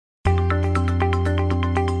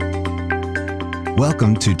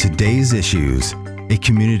Welcome to Today's Issues, a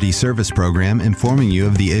community service program informing you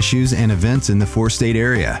of the issues and events in the four-state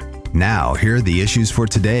area. Now, here are the issues for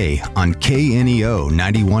today on KNEO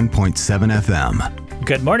 91.7 FM.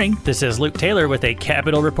 Good morning. This is Luke Taylor with a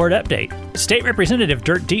Capitol Report update. State Representative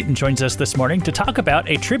Dirk Deaton joins us this morning to talk about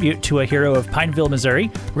a tribute to a hero of Pineville,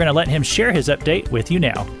 Missouri. We're going to let him share his update with you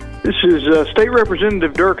now. This is State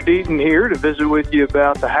Representative Dirk Deaton here to visit with you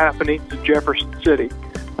about the happenings in Jefferson City.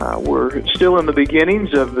 We're still in the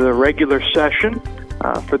beginnings of the regular session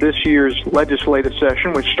for this year's legislative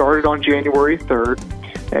session, which started on January 3rd.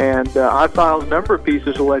 And I filed a number of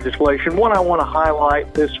pieces of legislation. One I want to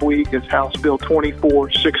highlight this week is House Bill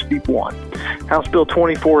 2461. House Bill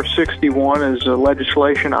 2461 is a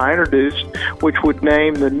legislation I introduced, which would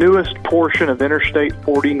name the newest portion of Interstate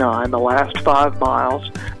 49, the last 5 miles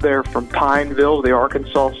there from Pineville to the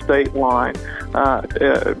Arkansas state line,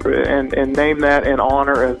 and name that in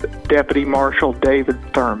honor of Deputy Marshal David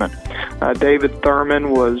Thurman. David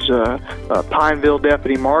Thurman was a Pineville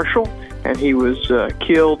Deputy Marshal, and he was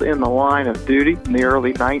killed in the line of duty in the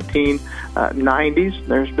early 1990s.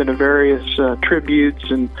 There's been various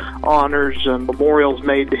tributes and honors and memorials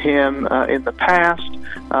made to him in the past,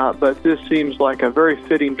 but this seems like a very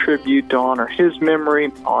fitting tribute to honor his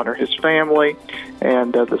memory, honor his family,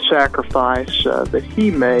 and the sacrifice that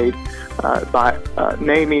he made by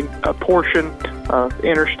naming a portion of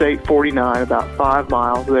Interstate 49, about 5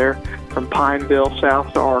 miles there from Pineville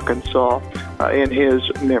south to Arkansas, in his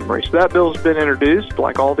memory. So that bill's been introduced.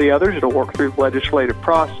 Like all the others, it'll work through the legislative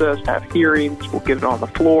process, have hearings, we'll get it on the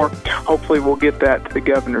floor. Hopefully we'll get that to the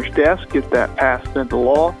governor's desk, get that passed into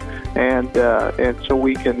law, and so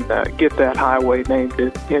we can get that highway named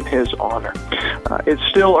in his honor. It's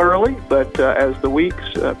still early, but as the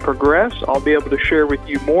weeks progress, I'll be able to share with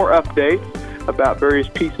you more updates about various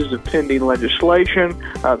pieces of pending legislation,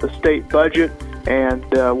 the state budget, and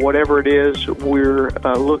whatever it is we're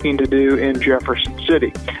looking to do in Jefferson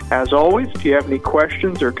City. As always, if you have any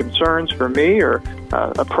questions or concerns for me or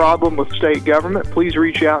a problem with state government, please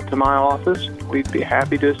reach out to my office. We'd be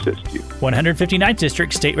happy to assist you. 159th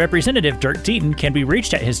District State Representative Dirk Deaton can be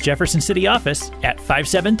reached at his Jefferson City office at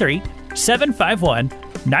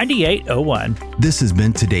 573-751-9801. This has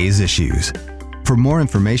been Today's Issues. For more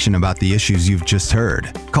information about the issues you've just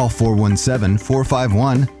heard, call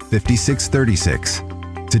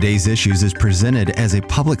 417-451-5636. Today's Issues is presented as a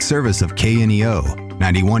public service of KNEO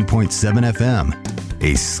 91.7 FM,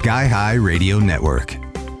 a Sky High radio network.